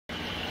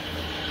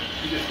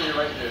just stay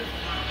right there.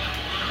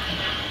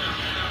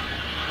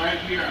 Right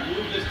here, I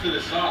moved this to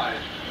the side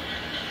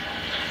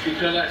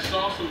because I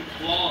saw some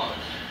claws,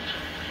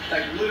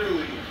 like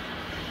literally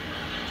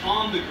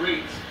on the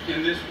grates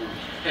in this one.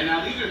 And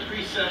now these are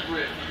 3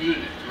 separate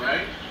units,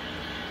 right?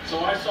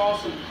 So I saw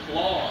some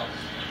claws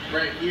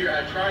right here.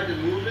 I tried to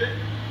move it,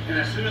 and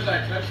as soon as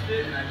I touched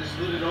it and I just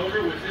slid it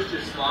over, which this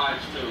just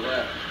slides to the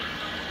left.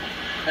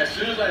 As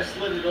soon as I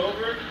slid it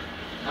over,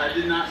 I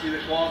did not see the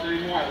claws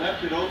anymore. I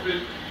left it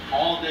open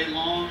all day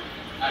long.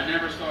 I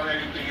never saw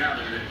anything out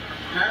of it.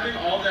 Having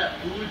all that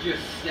food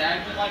just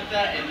stagnant like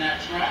that in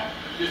that trap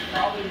just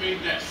probably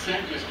made that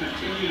scent just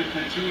continue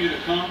to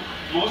come.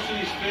 Most of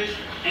these fish,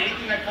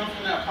 anything that comes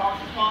from that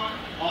toxic pond,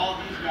 all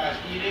these guys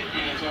eat it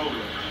and it's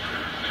over.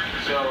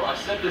 So I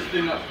set this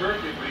thing up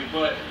perfectly,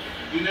 but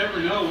you never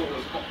know what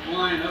was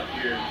flying up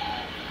here.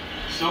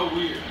 So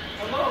weird.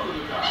 Hello,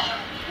 little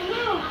guy.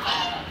 Hello.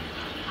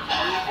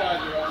 All these guys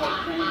are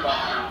almost trained by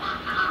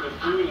now with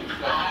food and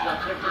stuff. So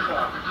check this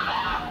out.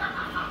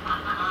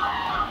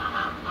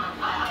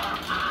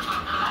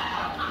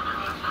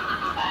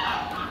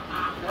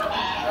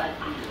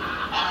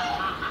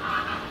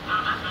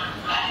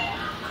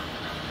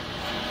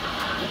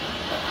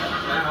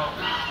 Now,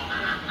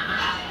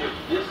 if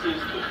this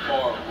is the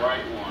far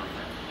right one,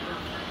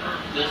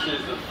 this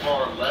is the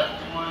far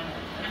left one,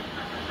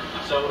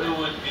 so it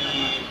would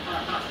be,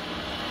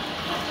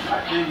 I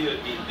think it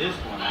would be this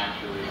one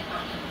actually.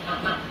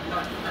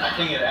 I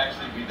think it'd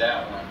actually be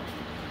that one.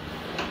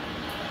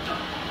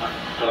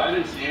 But I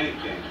didn't see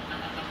anything.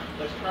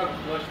 Let's try to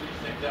flush these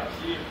things out,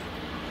 see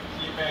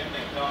if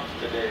anything comes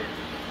today.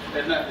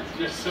 And that, it's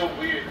just so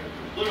weird.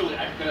 Literally,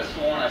 I could have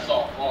sworn I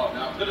saw a claw.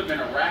 Now, it could have been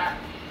a rat,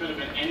 could have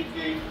been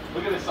anything.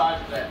 Look at the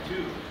size of that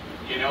tube.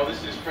 You know,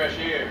 this is fresh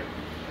air.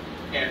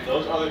 And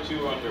those other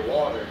two are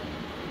underwater.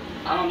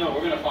 I don't know,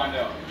 we're gonna find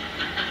out.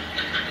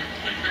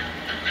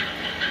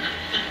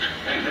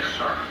 Dang, that's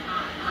sharp.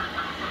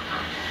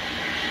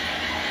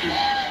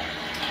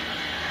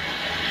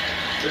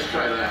 Let's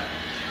try that.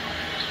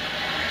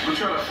 We'll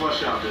try to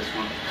flush out this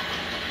one.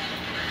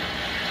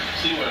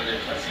 See what it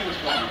is. Let's see what's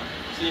going on.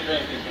 See if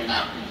anything came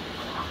out.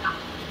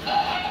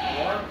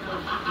 Water flow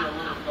should be a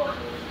little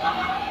closer.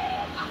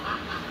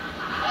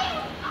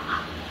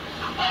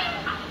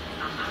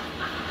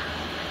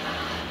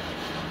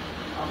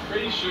 I'm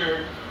pretty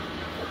sure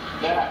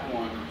that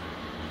one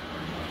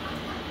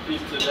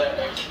is to that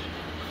exit.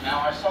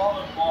 Now I saw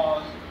the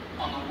claws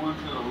on the one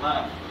to the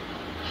left,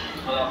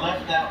 but I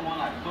left that one,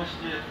 I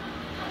pushed it.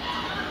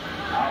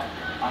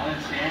 I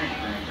didn't see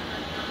anything.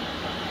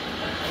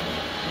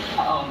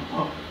 I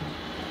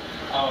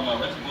don't know.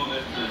 Let's move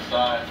this to the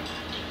side.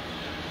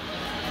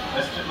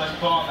 Let's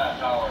put on that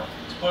power.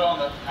 Let's put on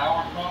the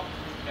power pump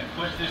and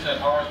push this as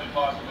hard as we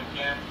possibly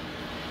can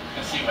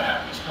and see what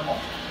happens. Come on.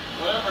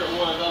 Whatever it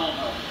was, I don't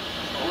know.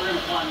 But we're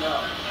gonna find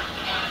out.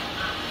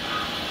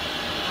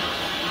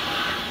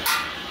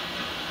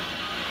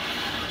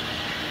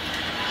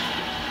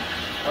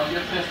 Don't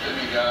get pissed at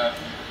me, guys.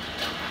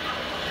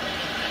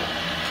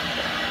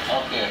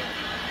 Okay.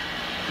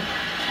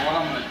 So what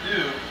I'm gonna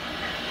do,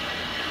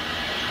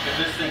 if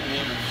this thing can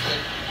even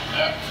fit,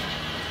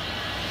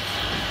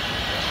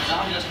 now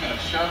I'm just gonna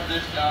shove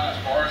this down as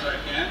far as I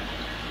can,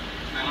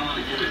 and I'm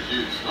gonna give it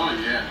juice. Oh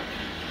yeah.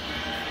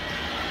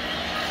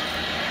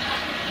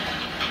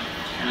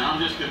 And I'm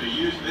just gonna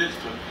use this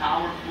to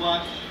power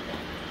flush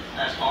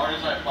as hard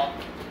as I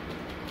possibly.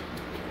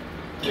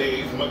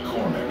 Dave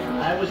McCormick.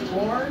 I was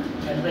born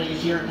and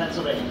raised here in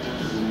Pennsylvania.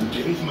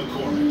 Dave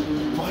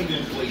McCormick. Fight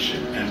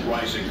inflation and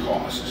rising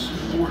costs.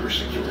 Border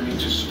security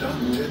to stop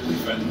deadly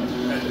fentanyl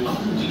and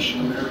unleash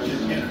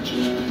American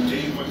energy.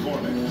 Dave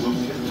McCormick will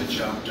get the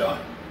job done.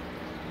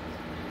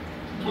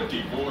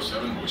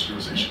 24/7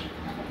 moisturization.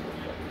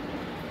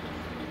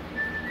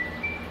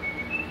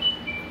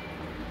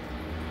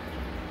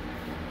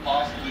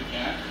 Possibly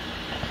can.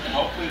 And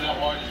hopefully that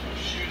water just goes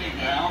shooting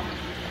down.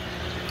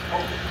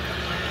 Oh.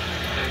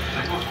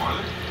 That goes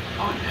farther?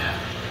 Oh yeah.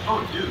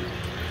 Oh dude.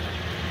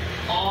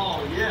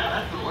 Oh yeah,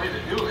 that's the way to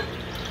do it.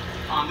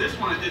 On this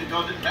one it didn't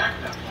go back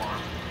that far.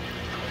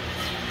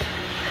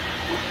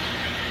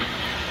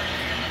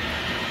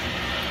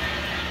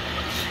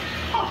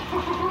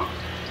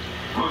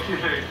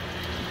 Okay.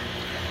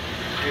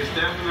 It's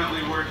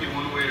definitely working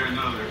one way or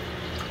another.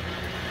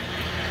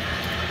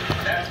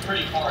 That's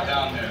pretty far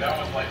down there.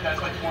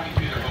 That's like 20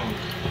 feet of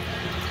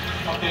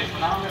hose. Okay, so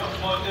now I'm gonna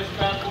plug this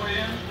bad boy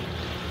in.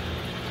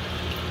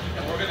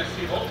 And we're gonna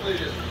see, hopefully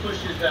this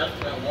pushes that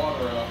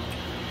water up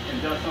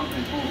and does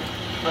something cool.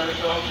 Better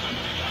so.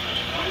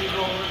 Let me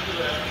go over to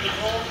the exit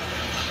hole.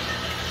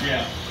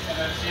 Yeah. And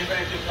then see if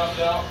anything comes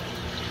out.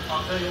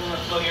 I'll tell you when to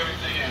plug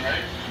everything in,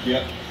 right?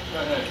 Yep. Go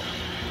ahead.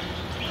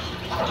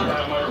 On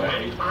my way.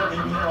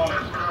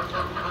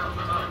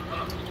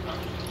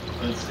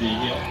 Let's see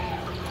here.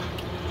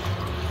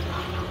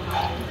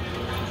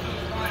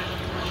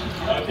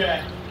 Okay.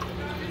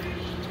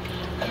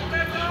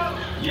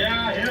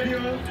 Yeah, I hear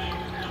you.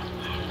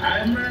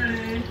 I'm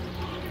ready.